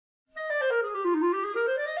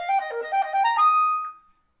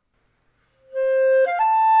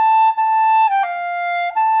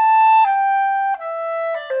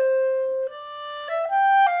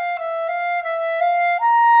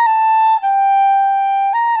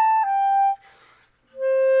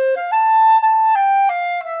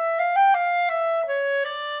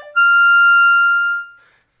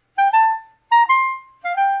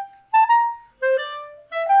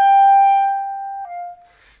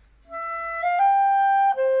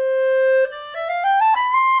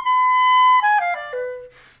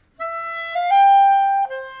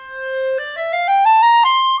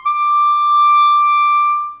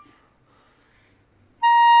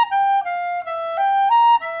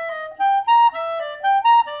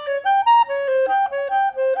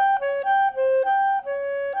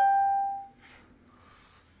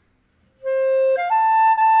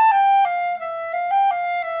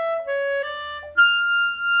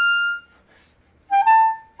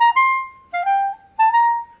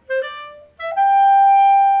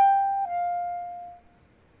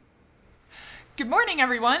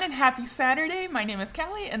morning, everyone, and happy Saturday. My name is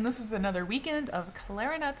Callie, and this is another weekend of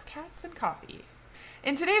Clarinets, Cats, and Coffee.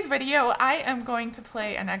 In today's video, I am going to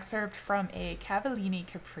play an excerpt from a Cavallini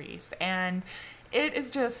Caprice, and it is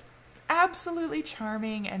just absolutely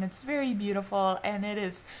charming, and it's very beautiful, and it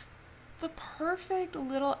is the perfect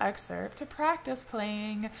little excerpt to practice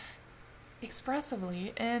playing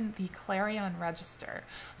expressively in the Clarion register.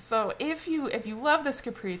 So if you love this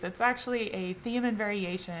Caprice, it's actually a theme and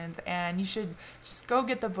variations, and you should just go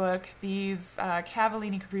get the book. These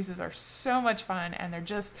Cavallini Caprices are so much fun, and they're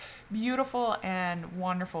just beautiful and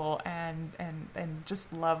wonderful and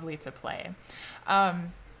just lovely to play.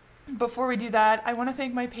 Before we do that, I want to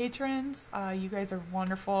thank my patrons. You guys are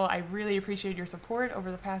wonderful. I really appreciate your support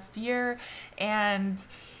over the past year. And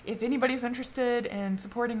if anybody's interested in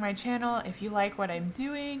supporting my channel, if you like what I'm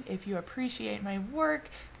doing, if you appreciate my work,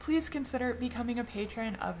 please consider becoming a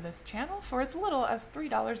patron of this channel for as little as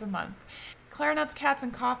 $3 a month. Clarinets, Cats,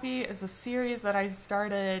 and Coffee is a series that I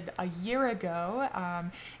started a year ago,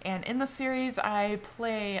 and in the series I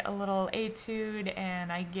play a little etude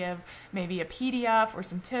and I give maybe a PDF or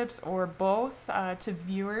some tips or both to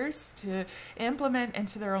viewers to implement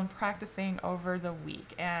into their own practicing over the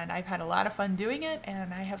week. And I've had a lot of fun doing it,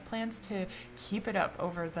 and I have plans to keep it up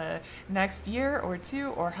over the next year or two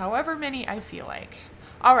or however many I feel like.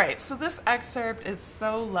 Alright, so this excerpt is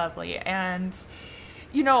so lovely, and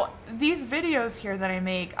you know, these videos here that I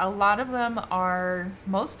make,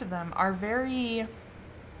 most of them are very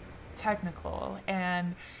technical,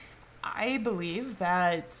 and I believe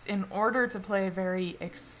that in order to play very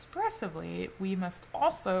expressively, we must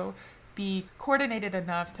also be coordinated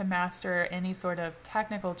enough to master any sort of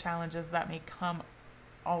technical challenges that may come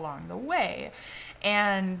along the way.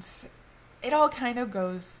 And it all kind of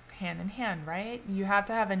goes hand in hand, right? You have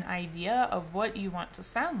to have an idea of what you want to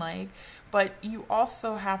sound like, but you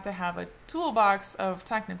also have to have a toolbox of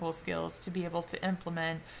technical skills to be able to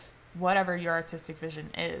implement whatever your artistic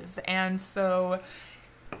vision is. And so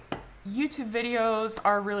YouTube videos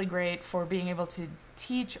are really great for being able to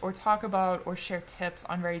teach or talk about or share tips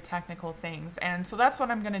on very technical things, and so that's what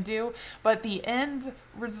I'm going to do. But the end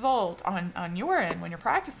result on your end when you're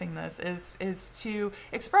practicing this is to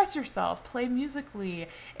express yourself, play musically,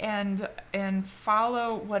 and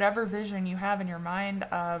follow whatever vision you have in your mind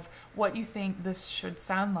of what you think this should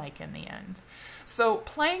sound like in the end. So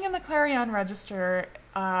playing in the Clarion register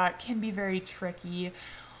can be very tricky.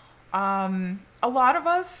 A lot of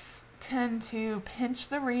us tend to pinch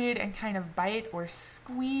the reed and kind of bite or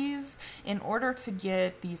squeeze in order to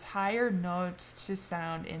get these higher notes to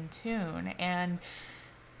sound in tune. And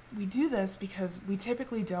we do this because we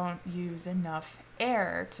typically don't use enough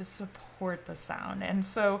air to support the sound. And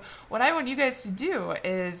so what I want you guys to do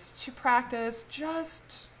is to practice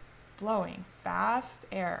just blowing fast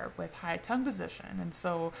air with high tongue position. And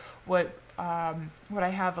so what I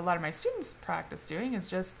have a lot of my students practice doing is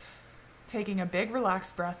just taking a big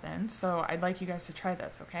relaxed breath in. So I'd like you guys to try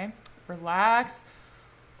this, okay? Relax,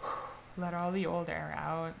 let all the old air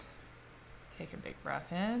out, take a big breath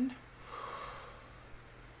in,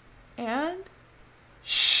 and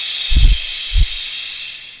shh.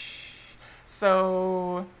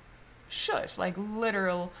 So shush, like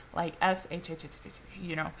literal, like S-H-H-H-H,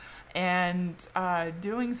 you know. And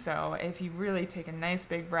doing so, if you really take a nice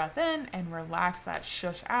big breath in and relax that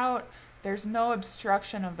shush out, there's no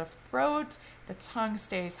obstruction of the throat, the tongue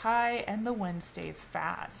stays high, and the wind stays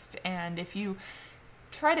fast. And if you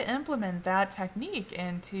try to implement that technique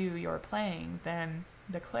into your playing, then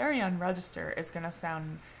the Clarion register is going to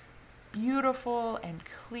sound beautiful and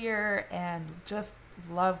clear and just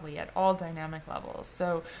lovely at all dynamic levels.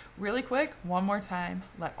 So really quick, one more time,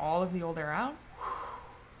 let all of the old air out.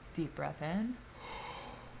 Deep breath in.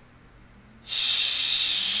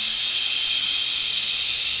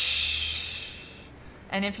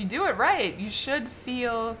 And if you do it right, you should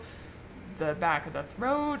feel the back of the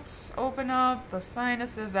throat open up, the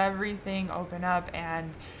sinuses, everything open up,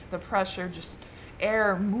 and the pressure, just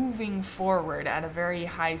air moving forward at a very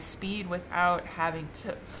high speed without having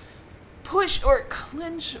to push or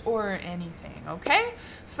clinch or anything, okay?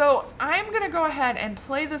 So I'm gonna go ahead and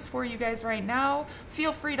play this for you guys right now.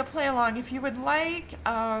 Feel free to play along if you would like.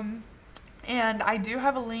 And I do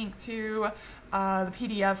have a link to the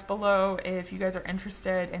PDF below if you guys are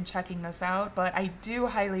interested in checking this out, but I do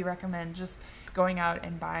highly recommend just going out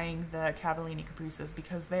and buying the Cavallini Caprices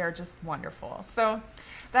because they are just wonderful. So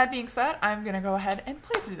that being said, I'm going to go ahead and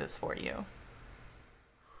play through this for you.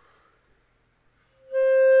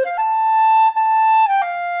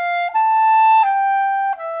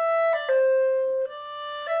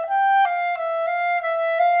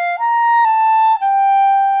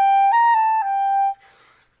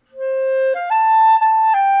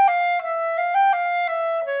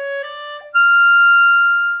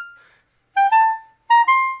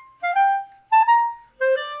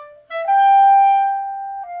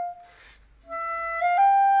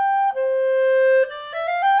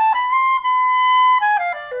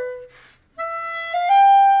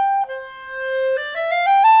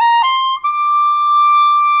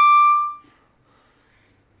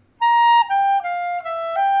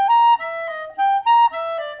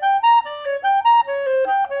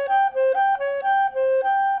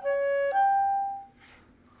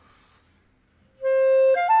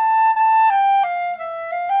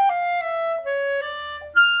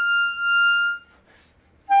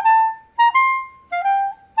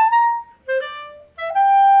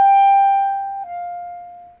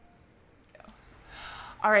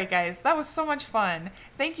 All right, guys, that was so much fun.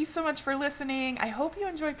 Thank you so much for listening. I hope you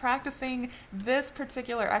enjoyed practicing this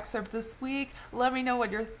particular excerpt this week. Let me know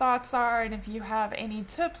what your thoughts are, and if you have any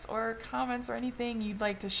tips or comments or anything you'd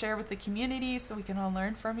like to share with the community so we can all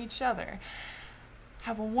learn from each other.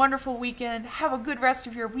 Have a wonderful weekend. Have a good rest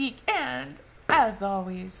of your week, and as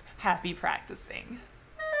always, happy practicing.